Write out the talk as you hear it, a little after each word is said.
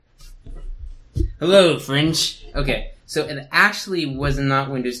Hello, Fringe. Okay, so it actually was not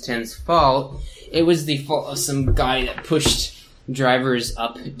Windows 10's fault. It was the fault of some guy that pushed drivers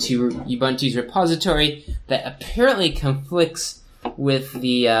up to Ubuntu's repository that apparently conflicts with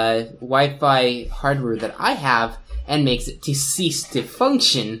the Wi-Fi hardware that I have and makes it to cease to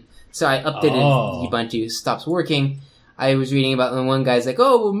function. So I updated Ubuntu, stops working. I was reading about the one guy's like,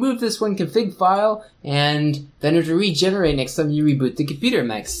 oh, we'll move this one config file, and then it'll regenerate next time you reboot the computer. I'm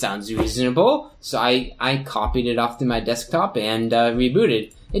like, sounds reasonable. So I copied it off to my desktop and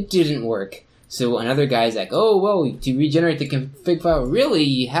rebooted. It didn't work. So another guy's like, oh, well, to regenerate the config file, really,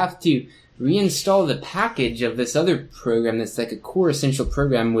 you have to reinstall the package of this other program that's like a core essential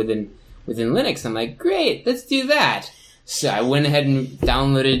program within Linux. I'm like, great, let's do that. So I went ahead and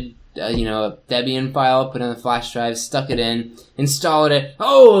downloaded a Debian file, put it on the flash drive, stuck it in, installed it.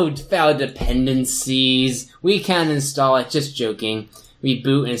 Oh, found dependencies. We can't install it. Just joking.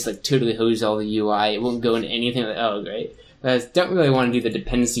 Reboot, and it's like totally hosed all the UI. It won't go into anything. Like, oh, great. I don't really want to do the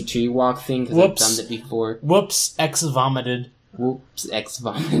dependency tree walk thing because I've done it before. Whoops, X vomited. Whoops, X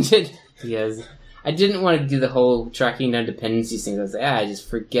vomited. Yes. I didn't want to do the whole tracking down dependencies thing. I was like, just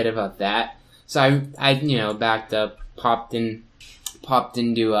forget about that. So I backed up, popped into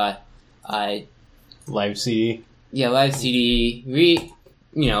Live CD. Yeah, Live CD.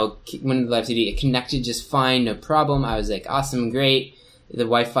 When the Live CD, it connected just fine, no problem. I was like, awesome, great. The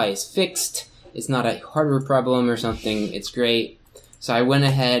Wi-Fi is fixed. It's not a hardware problem or something. It's great. So I went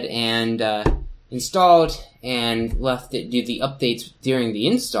ahead and installed and left it do the updates during the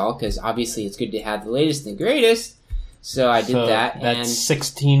install because obviously it's good to have the latest and greatest. So I did that. That's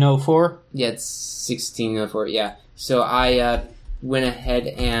 1604? Yeah, it's 1604, yeah. So I went ahead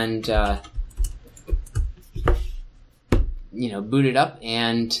and booted up,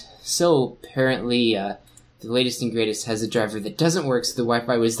 and so apparently the latest and greatest has a driver that doesn't work, so the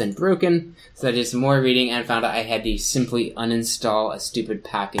Wi-Fi was then broken. So I did some more reading and found out I had to simply uninstall a stupid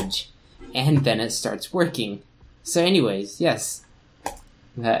package, and then it starts working. So anyways, yes,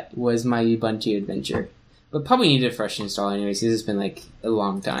 that was my Ubuntu adventure. But probably need a fresh install anyways, because it's been like a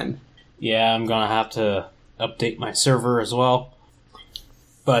long time. Yeah, I'm gonna have to update my server as well.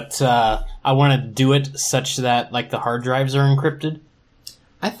 But I want to do it such that like the hard drives are encrypted.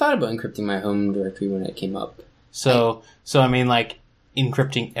 I thought about encrypting my home directory when it came up. So I mean like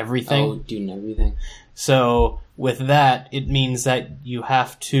encrypting everything. Oh, doing everything. So with that, it means that you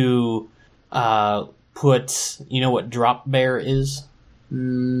have to put, what drop bear is? I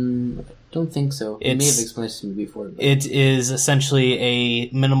don't think so. You may have explained this to me before. But. It is essentially a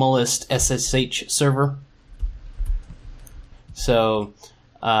minimalist SSH server. So,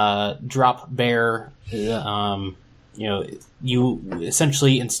 drop bear, you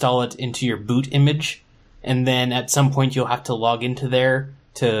essentially install it into your boot image, and then at some point you'll have to log into there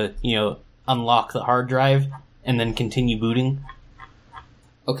to, unlock the hard drive, and then continue booting.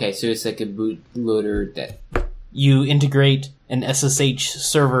 Okay, so it's like a bootloader that... You integrate an SSH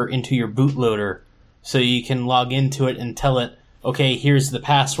server into your bootloader, so you can log into it and tell it, okay, here's the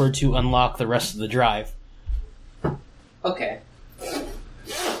password to unlock the rest of the drive. Okay.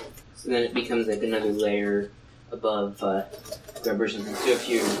 So then it becomes like another layer above web or something. So if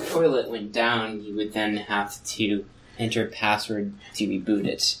your toilet went down, you would then have to enter a password to reboot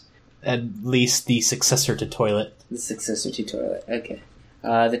it. At least the successor to toilet. The successor to toilet, okay.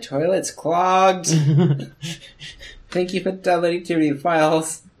 The toilet's clogged. Thank you for downloading too many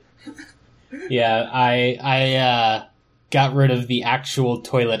files. Yeah, I got rid of the actual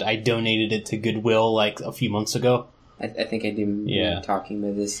toilet. I donated it to Goodwill like a few months ago. I think I do talking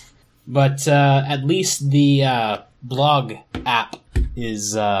about this. But at least the blog app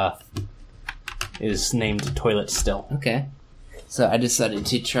is named Toilet still. Okay. So I decided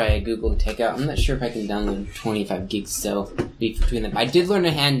to try a Google Takeout. I'm not sure if I can download 25 gigs still between them. I did learn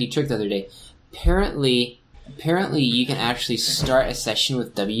a handy trick the other day. Apparently you can actually start a session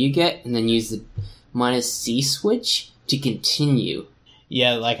with wget and then use the -C switch to continue.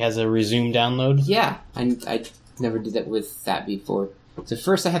 Yeah, like as a resume download? Yeah, I never did that with that before. So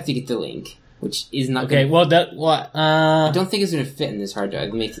first I have to get the link, which is not okay. I don't think it's going to fit in this hard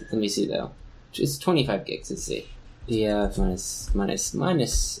drive. Let me see though. It's 25 gigs. Let's see. Yeah,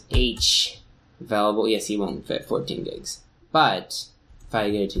 minus H available. Yes, he won't fit 14 gigs. But if I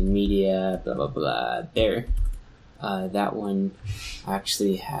go to media, blah blah blah, there, that one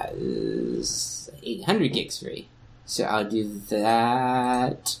actually has 800 gigs free. So I'll do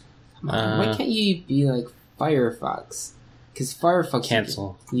that. Why can't you be like Firefox? Because Firefox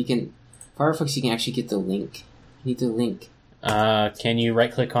cancel. You can actually get the link. I need the link. Can you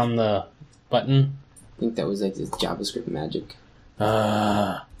right click on the button? I think that was like this JavaScript magic.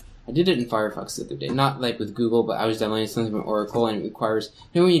 I I did it in Firefox the other day. Not like with Google, but I was downloading something from Oracle, and it requires...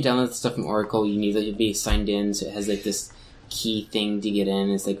 when you download stuff from Oracle, you need to be signed in, so it has like this key thing to get in.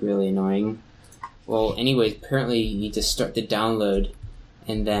 It's like really annoying. Well, anyways, apparently you need to start the download,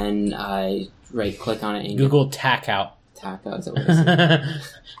 and then right-click on it and... Google tack out. Tack out, is that what it is?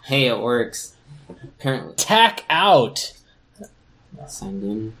 Hey, it works. Apparently. Tack out! Signed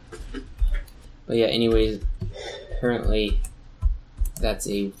in. But yeah, anyways, apparently that's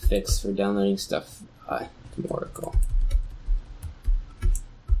a fix for downloading stuff from Oracle.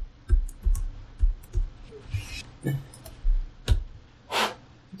 I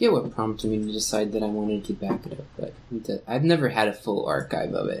forget what prompted me to decide that I wanted to back it up, but I've never had a full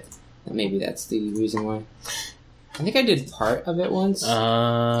archive of it. Maybe that's the reason why. I think I did part of it once.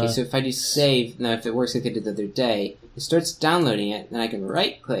 Okay, so if I do save, now if it works like I did the other day, it starts downloading it, then I can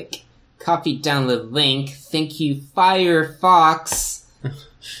right-click, copy download link, thank you Firefox,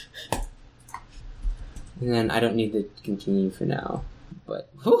 and then I don't need to continue for now, but...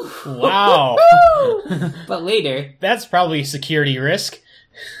 Wow! But later... That's probably a security risk.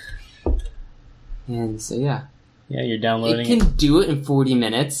 And so yeah. Yeah, you're downloading it. It can do it in 40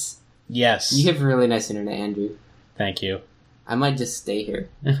 minutes. Yes. You have really nice internet, Andrew. Thank you. I might just stay here.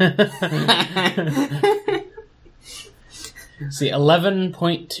 See, 11.2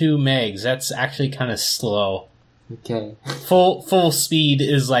 megs. That's actually kind of slow. Okay. Full speed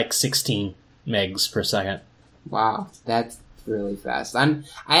is like 16 megs per second. Wow, that's really fast. I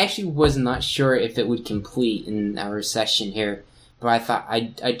actually was not sure if it would complete in our session here, but I thought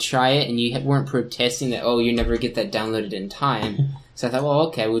I'd try it, and you weren't protesting that, oh, you never get that downloaded in time. So I thought, well,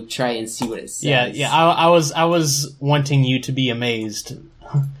 okay, we'll try it and see what it says. Yeah. I was wanting you to be amazed.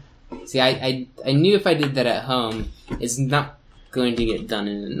 See, I knew if I did that at home, it's not going to get done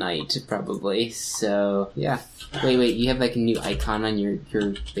in a night, probably. So, yeah. Wait, you have like a new icon on your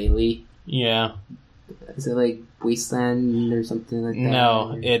Bailey? Yeah. Is it like Wasteland or something like that?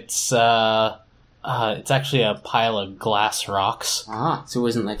 No, it's actually a pile of glass rocks. Ah, so it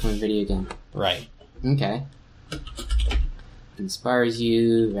wasn't like from a video game. Right. Okay. Inspires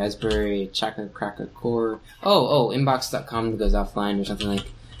you, Raspberry, Chocolate Cracker Core. Oh, inbox.com goes offline or something like.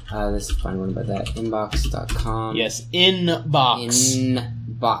 Let's find one about that. Inbox.com. Yes, inbox.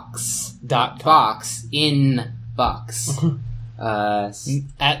 Inbox. Box. Inbox.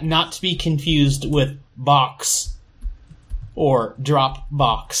 Not to be confused with box or drop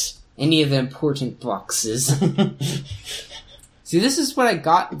box. Any of the important boxes. See, this is what I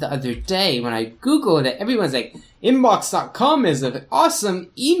got the other day when I Googled it. Everyone's like, inbox.com is an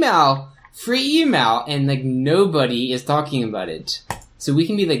awesome free email, and like nobody is talking about it. So we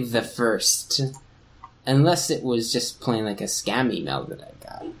can be like the first. Unless it was just plain like a scam email that I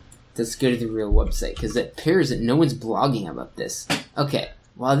got. Let's go to the real website, because it appears that no one's blogging about this. Okay,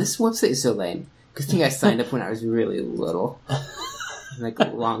 wow, this website is so lame. Good thing I signed up when I was really little. Like a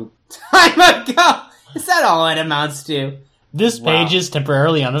long time ago! Is that all it amounts to? This page is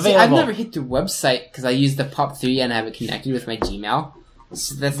temporarily unavailable. See, I've never hit the website because I use the POP3 and I have it connected with my Gmail.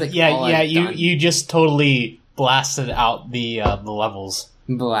 So that's like all I've done. You just totally blasted out the levels.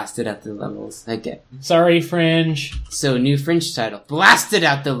 Blasted out the levels. Okay. Sorry, Fringe. So, new Fringe title. Blasted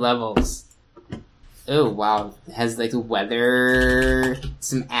out the levels. Oh, wow. It has, like, the weather,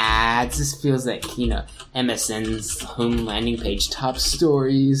 some ads. This feels like, MSN's home landing page top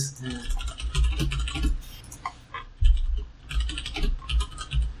stories.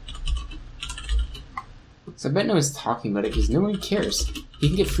 So I bet no one's talking about it because no one cares. You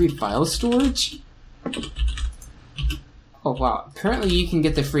can get free file storage? Oh, wow. Apparently you can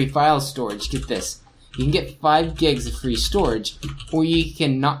get the free file storage. Get this. You can get 5 gigs of free storage, or you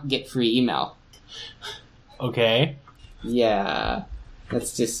can not get free email. Okay. Yeah.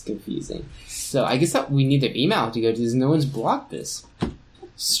 That's just confusing. So I guess that we need their email to go to because no one's blogged this.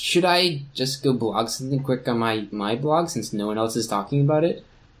 Should I just go blog something quick on my blog since no one else is talking about it?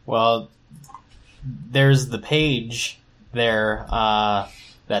 Well, there's the page there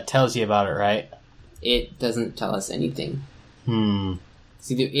that tells you about it, right? It doesn't tell us anything.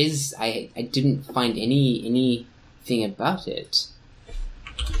 See, there is... I didn't find anything about it.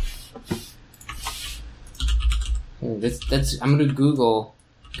 I'm gonna Google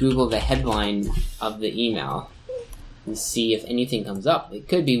the headline of the email and see if anything comes up. It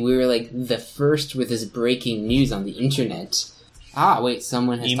could be we were like the first with this breaking news on the internet. Ah, wait,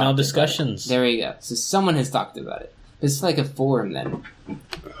 someone has email talked discussions. About it. There we go. So someone has talked about it. It's like a forum then.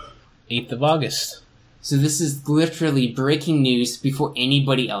 8th of August. So this is literally breaking news before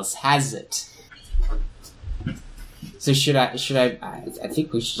anybody else has it. So should I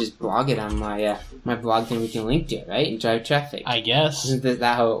think we should just blog it on my my blog, then we can link to it, right? And drive traffic. I guess. Isn't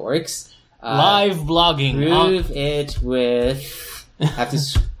that how it works? Live blogging. Prove it with... I have to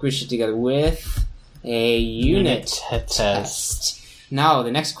squish it together with a unit test. Now,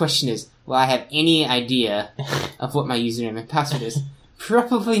 the next question is, will I have any idea of what my username and password is?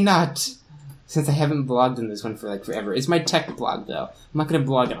 Probably not, since I haven't blogged on this one for forever. It's my tech blog, though. I'm not going to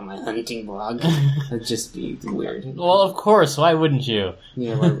blog it on my hunting blog. That'd just be weird. Well, of course. Why wouldn't you?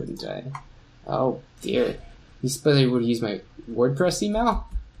 Yeah, why wouldn't I? Oh, dear. You suppose I would use my WordPress email?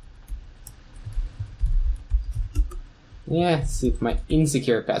 Yeah, let's see if my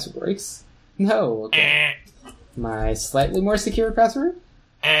insecure password works. No, okay. My slightly more secure password?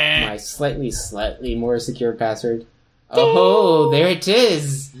 My slightly more secure password. Oh, there it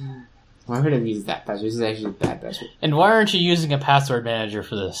is! Why would I use that password? This is actually a bad password. And why aren't you using a password manager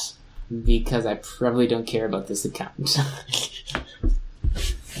for this? Because I probably don't care about this account.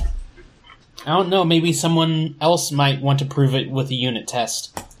 I don't know, maybe someone else might want to prove it with a unit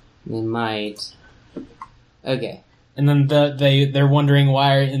test. They might. Okay. And then they're wondering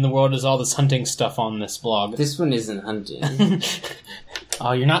why in the world is all this hunting stuff on this blog. This one isn't hunting.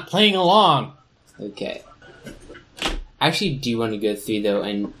 Oh, you're not playing along. Okay. I actually do want to go through, though,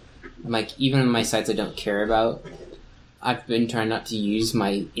 and, even on my sites I don't care about, I've been trying not to use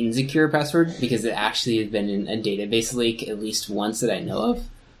my insecure password, because it actually has been in a database leak at least once that I know of.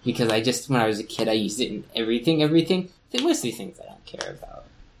 Because when I was a kid, I used it in everything. Mostly things I don't care about.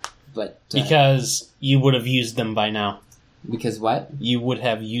 But because you would have used them by now. Because what? You would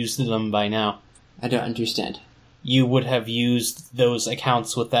have used them by now. I don't understand. You would have used those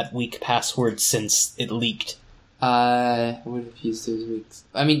accounts with that weak password since it leaked. I would have used those weeks.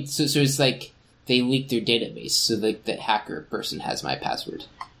 I mean, so it's they leaked their database, so the hacker person has my password.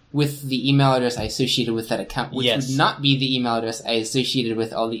 With the email address I associated with that account, which would not be the email address I associated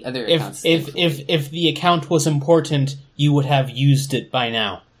with all the other accounts. If the account was important, you would have used it by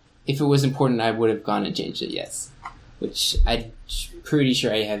now. If it was important, I would have gone and changed it, yes. Which I'm pretty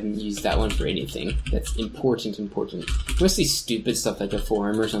sure I haven't used that one for anything that's important. Mostly stupid stuff like a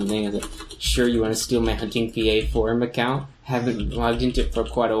forum or something. I was sure you want to steal my Hunting PA forum account? Haven't logged into it for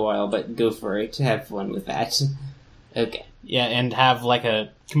quite a while, but go for it. Have fun with that. Okay. Yeah, and have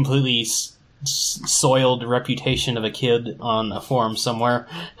a completely soiled reputation of a kid on a forum somewhere.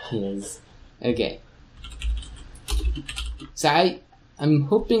 Yes. Okay. So I'm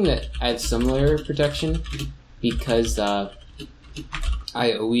hoping that I have some layer of protection, because I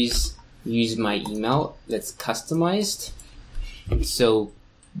always use my email that's customized, and so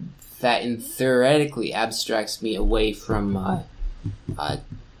that theoretically abstracts me away from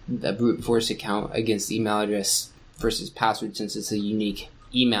the brute force account against email address versus password, since it's a unique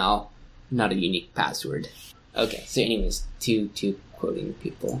email, not a unique password. Okay, so anyways, two quoting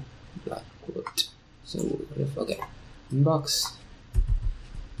people. Quote. So, okay. Inbox.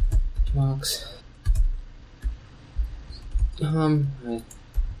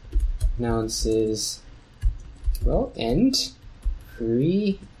 Announces,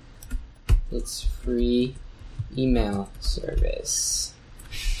 free. It's free email service.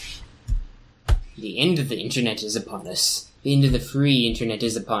 The end of the internet is upon us. The end of the free internet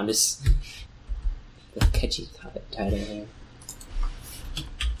is upon us. The catchy title here.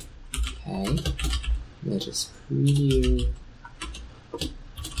 Okay. Let us preview.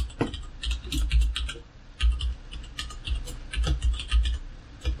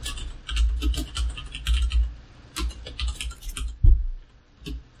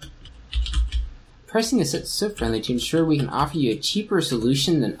 Pricing is set so friendly to ensure we can offer you a cheaper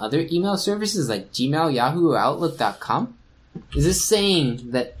solution than other email services like Gmail, Yahoo, or Outlook.com? Is this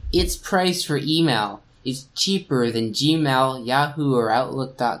saying that its price for email is cheaper than Gmail, Yahoo, or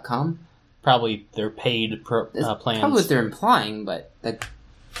Outlook.com? Probably their paid plans. Probably what they're implying, but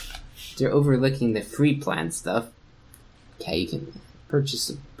they're overlooking the free plan stuff. Okay, you can purchase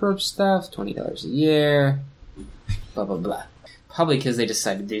some perp stuff, $20 a year, blah, blah, blah. Probably because they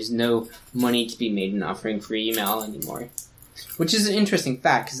decided there's no money to be made in offering free email anymore. Which is an interesting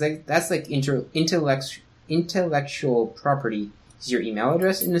fact, because that's intellectual property is your email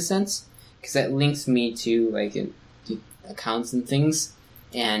address, in a sense. Because that links me to, accounts and things.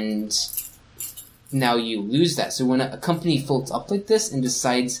 And now you lose that. So when a company folds up like this and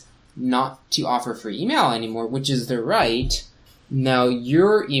decides not to offer free email anymore, which is their right, now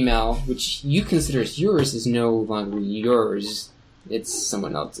your email, which you consider as yours, is no longer yours. It's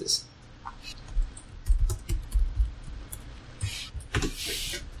someone else's.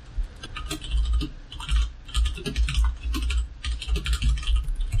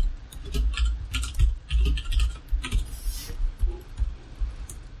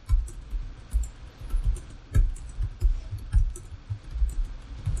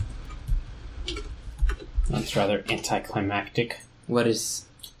 That's rather anticlimactic. What is...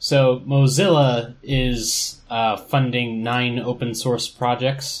 So, Mozilla is funding 9 open source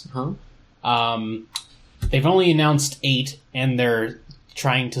projects. Huh? They've only announced 8, and they're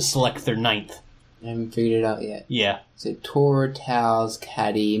trying to select their 9th. I haven't figured it out yet. Yeah. So, Tor, Tals,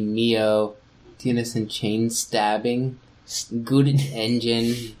 Caddy, Mio, DNS and Chain Stabbing, Good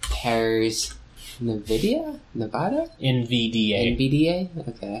Engine, Pairs, Nevada? NVDA. NVDA?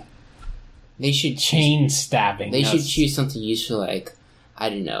 Okay. They should Chain stabbing. They should choose something useful like, I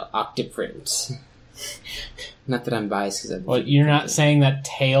don't know, Octoprint. Not that I'm biased because Well, you're not saying that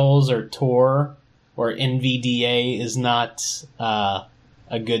Tails or Tor or NVDA is not a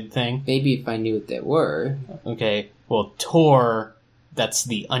good thing? Maybe if I knew what they were. Okay, well, Tor, that's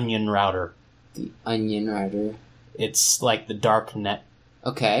the onion router. The onion router. It's like the dark net.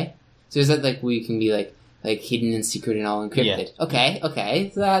 Okay. So is that like where you can be like hidden and secret and all encrypted? Yeah.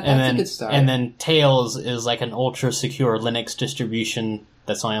 Okay. So that's a good start. And then Tails is like an ultra secure Linux distribution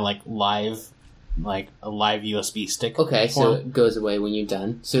that's only like a live USB stick. Okay, so it goes away when you're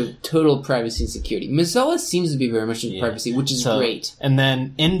done. So total privacy and security. Mozilla seems to be very much in privacy, which is great. And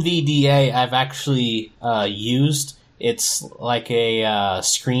then NVDA I've actually used. It's like a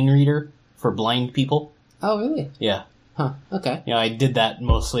screen reader for blind people. Oh, really? Yeah. Huh, okay. I did that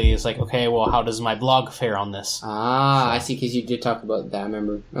mostly. It's like, okay, well, how does my blog fare on this? I see, because you did talk about that, I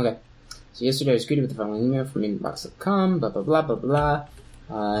remember. Okay. So yesterday I was greeted with the following email from inbox.com, blah, blah, blah, blah,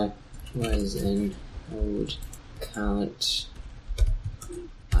 blah. Was an old account.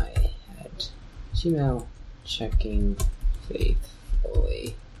 I had Gmail checking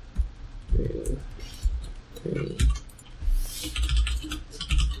faithfully through 3.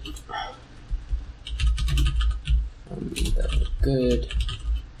 From the good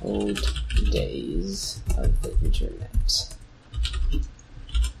old days of the internet.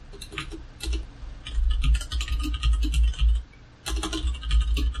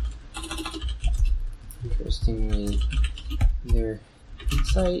 Interestingly, their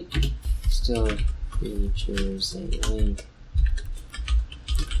site still features a link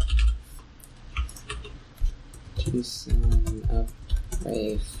to sign up for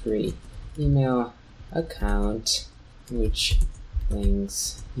a free email account, which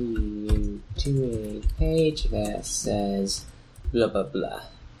links you to a page that says blah blah blah.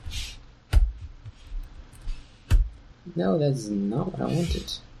 No, that's not what I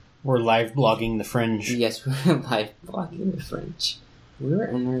wanted. We're live blogging the Fringe. Yes, we're live blogging the Fringe.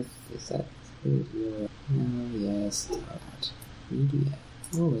 Where on earth is that video? Oh, yes, dot media.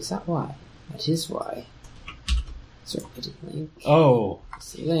 Oh, is that why? That is why. Sorry, put a link. Oh.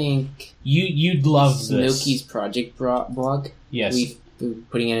 It's a link. You'd love this. Snokey's project blog. Yes. We're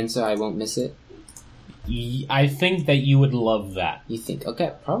putting it in so I won't miss it. I think that you would love that. You think?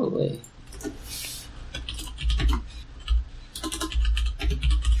 Okay, probably.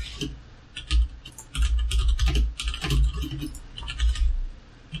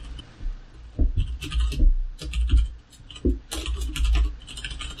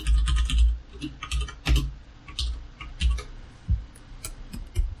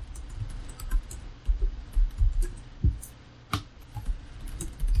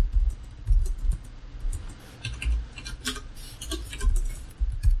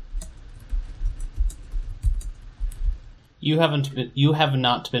 You have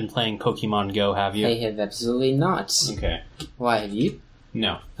not been playing Pokemon Go, have you? I have absolutely not. Okay. Why, have you?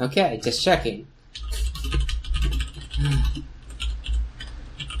 No. Okay, just checking.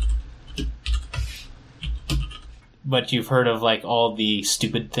 But you've heard of like all the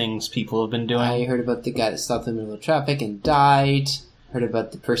stupid things people have been doing? I heard about the guy that stopped in the middle of traffic and died. Heard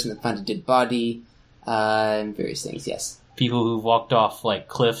about the person that found a dead body. And various things, yes. People who walked off like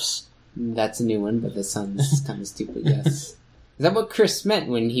cliffs. That's a new one, but that sounds kind of stupid, yes. Is that what Chris meant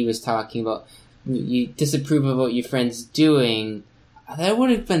when he was talking about you disapprove of what your friend's doing? That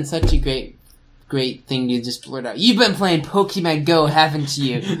would have been such a great thing to just blurt out. You've been playing Pokemon Go, haven't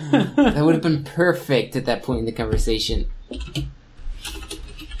you? That would have been perfect at that point in the conversation.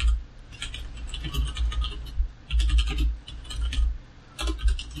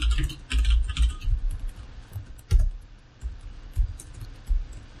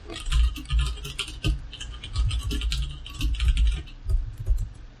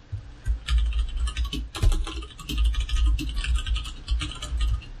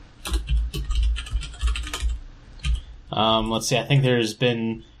 Let's see, I think there's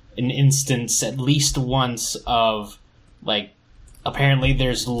been an instance at least once of, like, apparently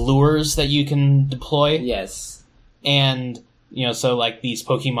there's lures that you can deploy. Yes. And, so, like, these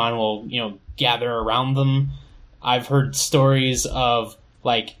Pokemon will, gather around them. I've heard stories of,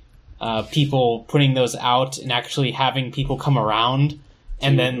 like, people putting those out and actually having people come around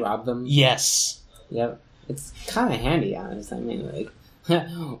and then rob them. Yes. Yep. It's kind of handy, honestly. I mean, like,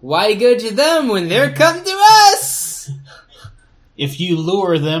 why go to them when they're coming to us? If you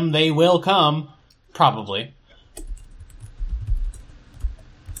lure them, they will come. Probably.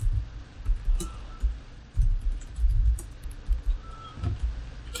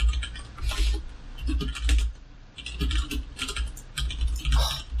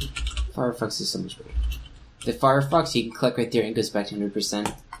 Firefox is so much better. The Firefox, you can click right there and it goes back to 100%.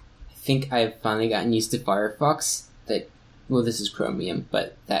 I think I've finally gotten used to Firefox. Well, this is Chromium,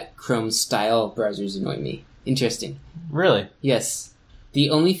 but that Chrome style browsers annoy me. Interesting. Really? Yes. The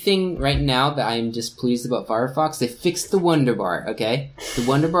only thing right now that I'm displeased about Firefox, they fixed the Wonder Bar, okay? The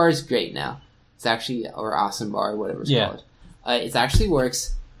Wonder Bar is great now. It's actually, or Awesome Bar, whatever it's called. It actually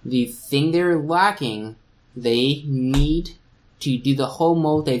works. The thing they're lacking, they need to do the whole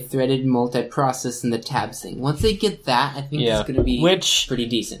multi-threaded, multi-process, and the tabs thing. Once they get that, I think it's going to be pretty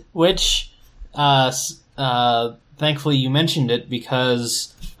decent. Thankfully you mentioned it,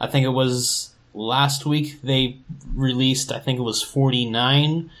 because I think it was last week they released, I think it was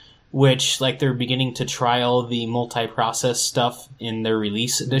 49, which, like, they're beginning to trial the multi-process stuff in their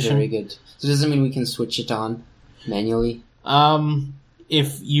release edition. Very good. So does that mean we can switch it on manually?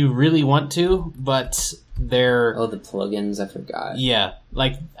 If you really want to, but they're... Oh, the plugins, I forgot. Yeah,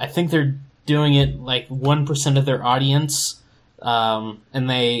 like, I think they're doing it, like, 1% of their audience, and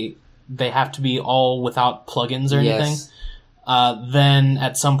they have to be all without plugins or anything. Then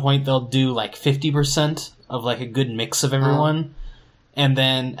at some point they'll do like 50% of like a good mix of everyone. And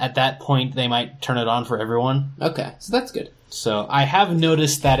then at that point they might turn it on for everyone. Okay, so that's good. So I have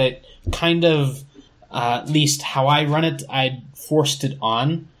noticed that it kind of, at least how I run it, I forced it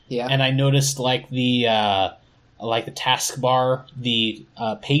on. Yeah. And I noticed like the taskbar, the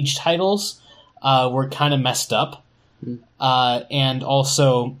page titles were kind of messed up. And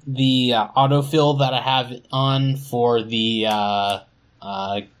also the autofill that I have on for the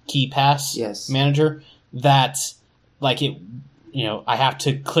KeyPass manager, that like it, I have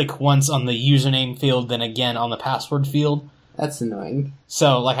to click once on the username field, then again on the password field. That's annoying.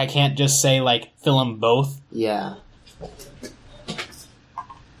 So like I can't just say like fill them both. Yeah.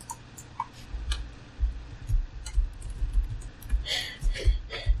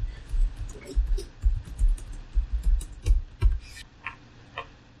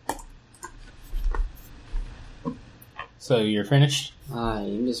 So you're finished?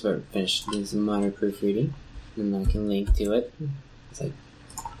 I'm just about finished doing some minor proofreading, and I can link to it. It's like,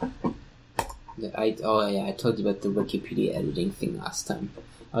 I told you about the Wikipedia editing thing last time.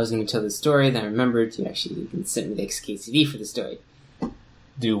 I was going to tell the story, then I remembered you can send me the XKCD for the story.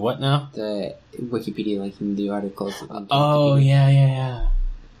 Do what now? The Wikipedia linking the articles. Oh, yeah.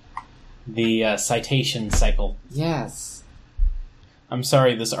 The citation cycle. Yes. I'm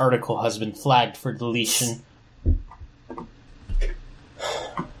sorry, this article has been flagged for deletion.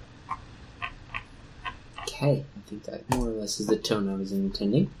 Okay, I think that more or less is the tone I was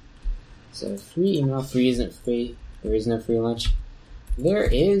intending. So, free email, free isn't free. There is no free lunch. There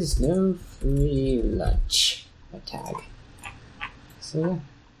is no free lunch. A tag. So, yeah.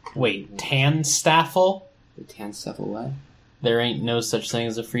 Wait, TANSTAAFL? The TANSTAAFL what? There ain't no such thing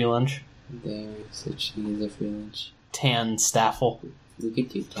as a free lunch. There is such thing as a free lunch. TANSTAAFL. We could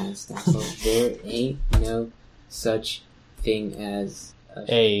do TANSTAAFL. There ain't no such thing as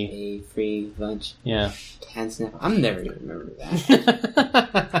a free lunch. Yeah. TANSTAAFL. I'm never going to remember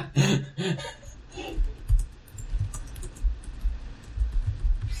that.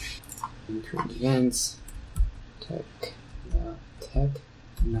 Current events.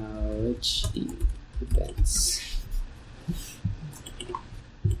 Technology events.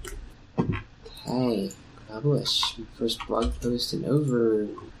 Okay. Publish. First blog post in over,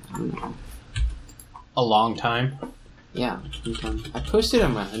 I don't know, a long time. Yeah, I posted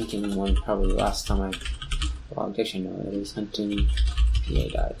on my hunting one probably last time I blogged. Actually, no, it was hunting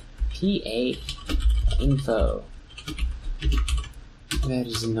PA info. That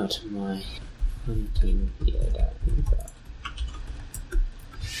is not my hunting PA.info.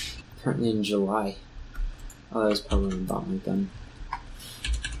 Currently in July. Oh, that was probably when I bought my gun.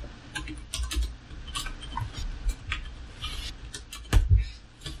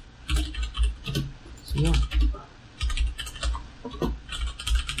 So, yeah.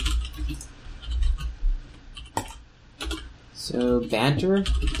 So, banter?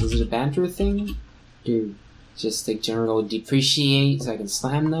 Is it a banter thing? Do just like general depreciate so I can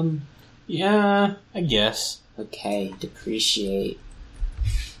slam them? Yeah, I guess. Okay, depreciate.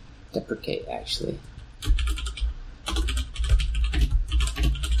 Deprecate, actually.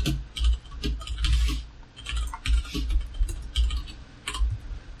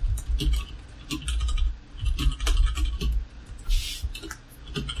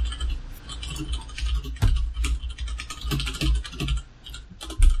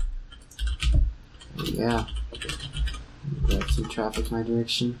 Yeah. Got some traffic my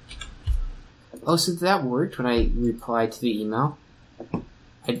direction. Oh, so that worked when I replied to the email?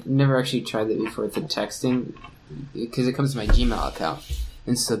 I never actually tried that before with the texting, because it comes to my Gmail account.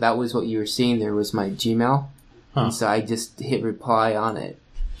 And so that was what you were seeing there was my Gmail. Huh. And so I just hit reply on it.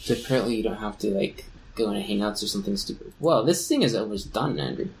 So apparently you don't have to, like, go into Hangouts or something stupid. Whoa, this thing is almost done,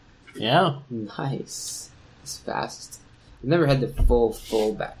 Andrew. Yeah. Nice. It's fast. I've never had the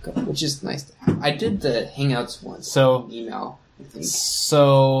full backup, which is nice to have. I did the Hangouts once. So, email, I think.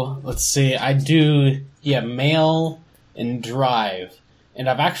 So, let's see. I do, Mail and Drive. And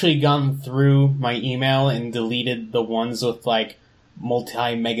I've actually gone through my email and deleted the ones with, like,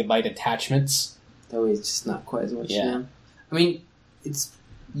 multi-megabyte attachments. That way it's just not quite as much. Yeah. I mean,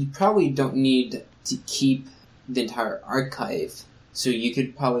 you probably don't need to keep the entire archive. So you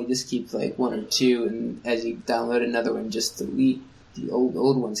could probably just keep like one or two, and as you download another one, just delete the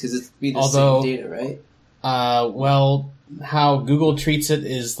old ones, because it'd be the same data, right? Well, how Google treats it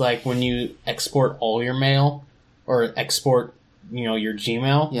is like when you export all your mail, or export, your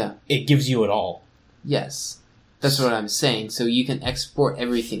Gmail, it gives you it all. Yes. That's what I'm saying. So you can export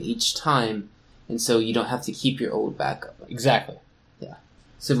everything each time, and so you don't have to keep your old backup. Exactly. Yeah.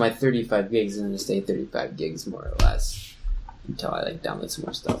 So my 35 gigs is going to stay 35 gigs more or less until I download some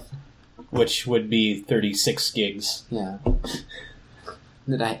more stuff. Which would be 36 gigs. Yeah.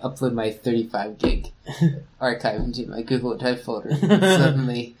 Then I upload my 35 gig archive into my Google Drive folder. And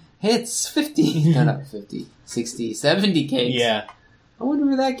suddenly, hey, it's 50. No, not 50. 60, 70 gigs. Yeah. I wonder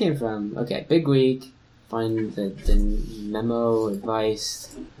where that came from. Okay, big week. Find the memo,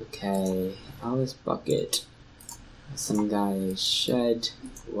 advice. Okay, Alice Bucket. Some guy shed.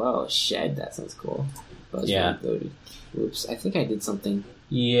 Whoa, shed. That sounds cool. Yeah. Loaded. Whoops. I think I did something.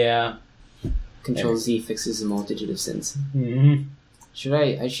 Yeah. Control Z fixes a multitude of sins. Mm-hmm.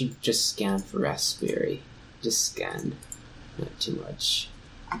 I should just scan for Raspberry. Just scan. Not too much.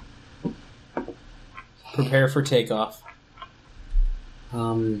 Prepare for takeoff.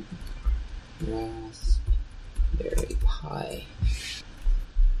 Raspberry Pi.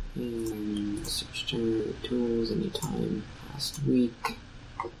 And search generator tools anytime last week.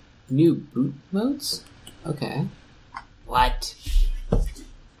 New boot modes? Okay. What?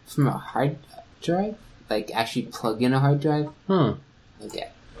 From a hard drive? Like actually plug in a hard drive? Okay.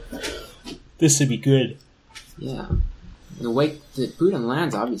 This would be good. Yeah. The boot and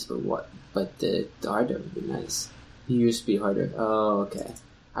LAN's obvious, but the hard drive would be nice. USB hard drive. Oh, okay.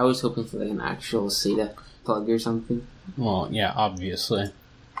 I was hoping for an actual SATA plug or something. Well, yeah, obviously.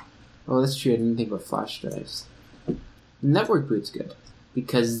 Oh, that's true. I didn't think about flash drives. Network boot's good,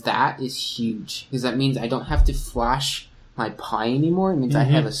 because that is huge. Because that means I don't have to flash my Pi anymore. It means I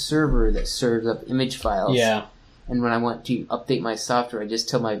have a server that serves up image files. Yeah. And when I want to update my software, I just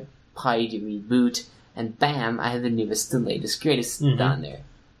tell my Pi to reboot, and bam, I have the newest, the latest, greatest down there.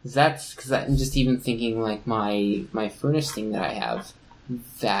 Because I'm just even thinking like my furnace thing that I have,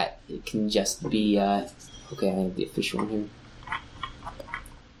 that it can just be, okay, I have the official one here.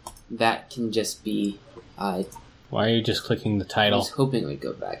 That can just be, why are you just clicking the title? I was hoping it would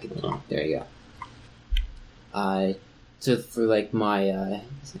go back. There you go. So for like my,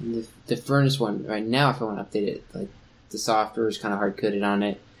 the furnace one, right now if I want to update it, like the software is kind of hard coded on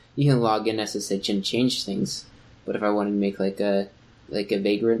it. You can log in SSH and change things, but if I wanted to make like a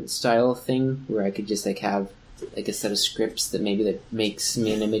Vagrant style thing where I could just like have like a set of scripts that makes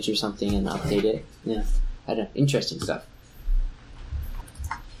me an image or something and update it. Yeah. I don't know. Interesting stuff.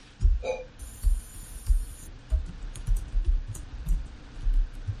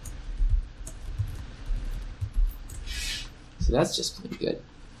 So that's just pretty good.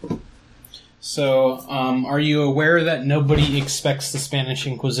 So, are you aware that nobody expects the Spanish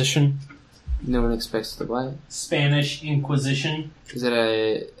Inquisition? No one expects the what? Spanish Inquisition. Is it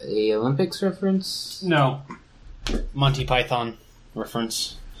a Olympics reference? No. Monty Python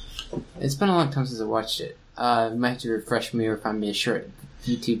reference. It's been a long time since I watched it. You might have to refresh me or find me a short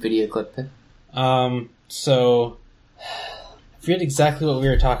YouTube video clip. So, I forget exactly what we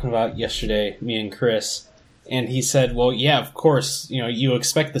were talking about yesterday, me and Chris. And he said, well, yeah, of course, you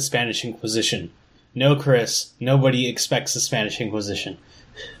expect the Spanish Inquisition. No, Chris, nobody expects the Spanish Inquisition.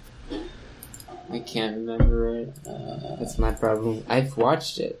 I can't remember it. That's my problem. I've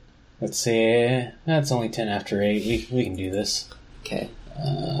watched it. Let's see. That's only 10 after 8. We can do this. Okay.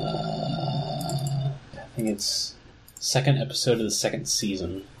 I think it's second episode of the second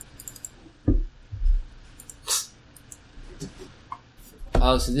season.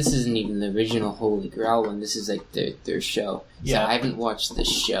 Oh, so this isn't even the original Holy Grail one. This is like their show. So Yeah. I haven't watched the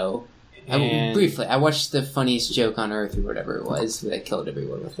show. And Briefly, I watched the funniest joke on earth or whatever it was, where they killed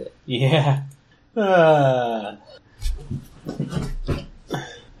everyone with it. yeah.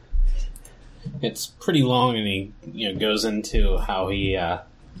 It's pretty long, and he goes into how he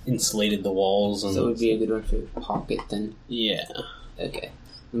insulated the walls. And so it would be a good one for your pocket then. Yeah. Okay.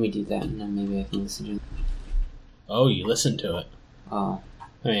 Let me do that, and then maybe I can listen to it. Oh, you listen to it. Oh.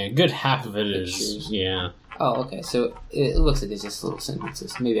 I mean, a good half of it Pictures. is... Yeah. Oh, okay. So it looks like it's just little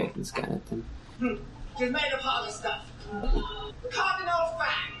sentences. Maybe I can scan it then. She's made of all this stuff. Cardinal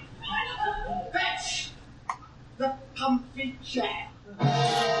fact. Fetch the comfy chair.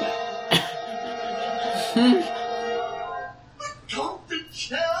 Comfy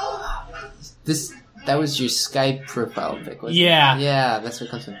chair? That was your Skype profile pic, wasn't Yeah. it? Yeah, that's what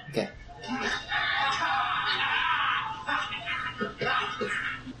comes from. Okay.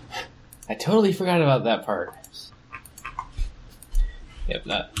 I totally forgot about that part. Yep,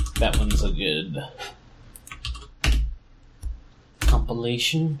 that one's a good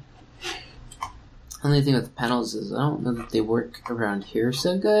compilation. Only thing with the panels is I don't know that they work around here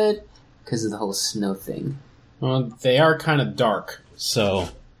so good because of the whole snow thing. Well, they are kind of dark, so...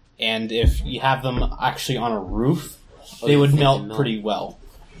 And if you have them actually on a roof, they would melt pretty well.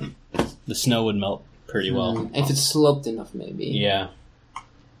 The snow would melt pretty well. If it's sloped enough, maybe. Yeah.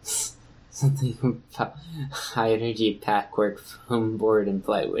 Something about high energy packwork, foam board, and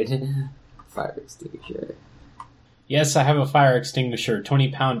plywood. Fire extinguisher. Yes, I have a fire extinguisher,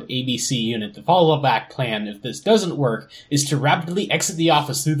 20-pound ABC unit. The follow-back plan, if this doesn't work, is to rapidly exit the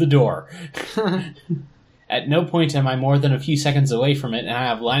office through the door. At no point am I more than a few seconds away from it, and I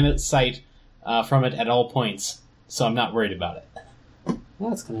have line of sight from it at all points, so I'm not worried about it. Yeah,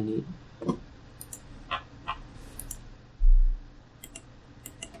 that's kind of neat.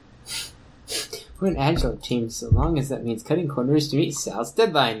 We're an agile team, so long as that means cutting corners to meet sales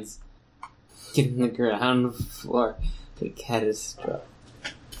deadlines. Getting the ground floor to catastrophe.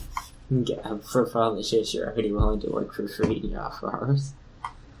 Get a profile that shows you're already willing to work for free in your off hours.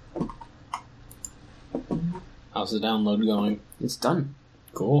 How's the download going? It's done.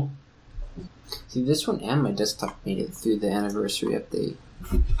 Cool. See, this one and my desktop made it through the anniversary update.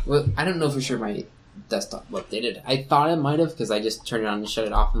 Well, I don't know for sure my desktop updated. I thought it might have because I just turned it on and shut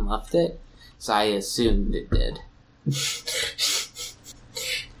it off and left it. So I assumed it did.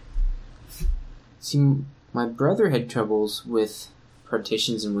 See, my brother had troubles with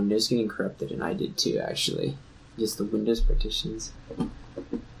partitions and Windows getting corrupted, and I did too, actually. Just the Windows partitions.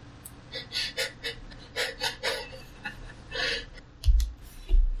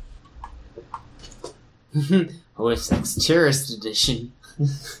 OSX Terrorist Edition.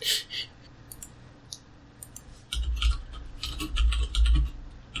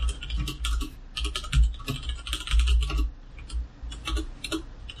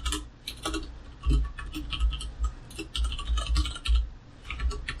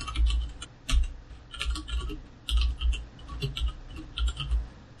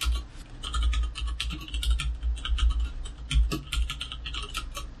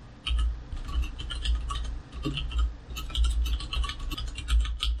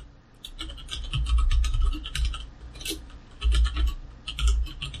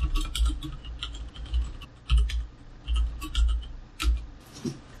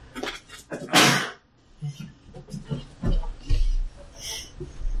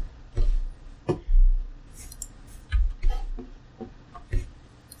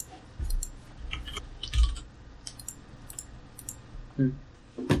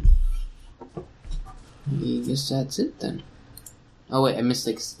 I guess that's it then. Oh wait, I missed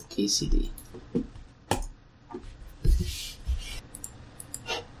like the KCD.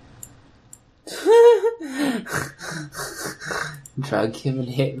 Drug him and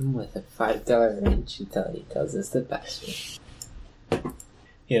hit him with a $5 wrench until he tells us the password.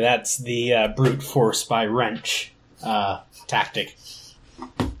 Yeah, that's the brute force by wrench tactic.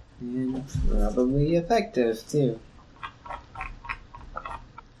 And probably effective too.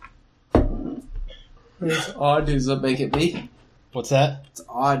 It's odd, does it make it me? What's that? It's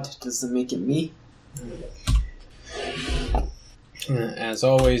odd, does it make it me? As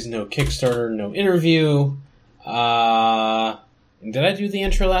always, no Kickstarter, no interview. Did I do the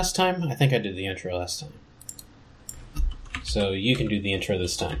intro last time? I think I did the intro last time. So you can do the intro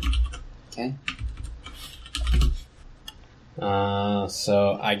this time. Okay.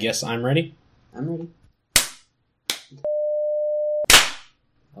 So I guess I'm ready? I'm ready.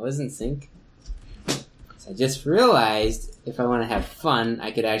 I was in sync. So I just realized if I want to have fun,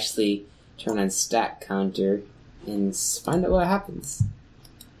 I could actually turn on stack counter and find out what happens.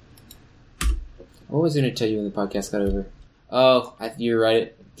 What was I going to tell you when the podcast got over? Oh, you're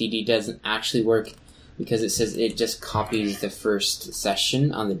right. DD doesn't actually work because it says it just copies the first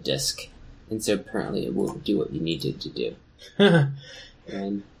session on the disk And so apparently it won't do what you need it to do.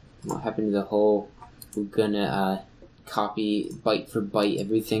 And what happened to the whole, we're gonna copy byte for byte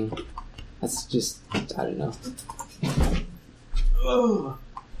everything? That's just, I don't know.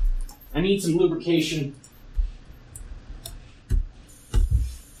 I need some lubrication.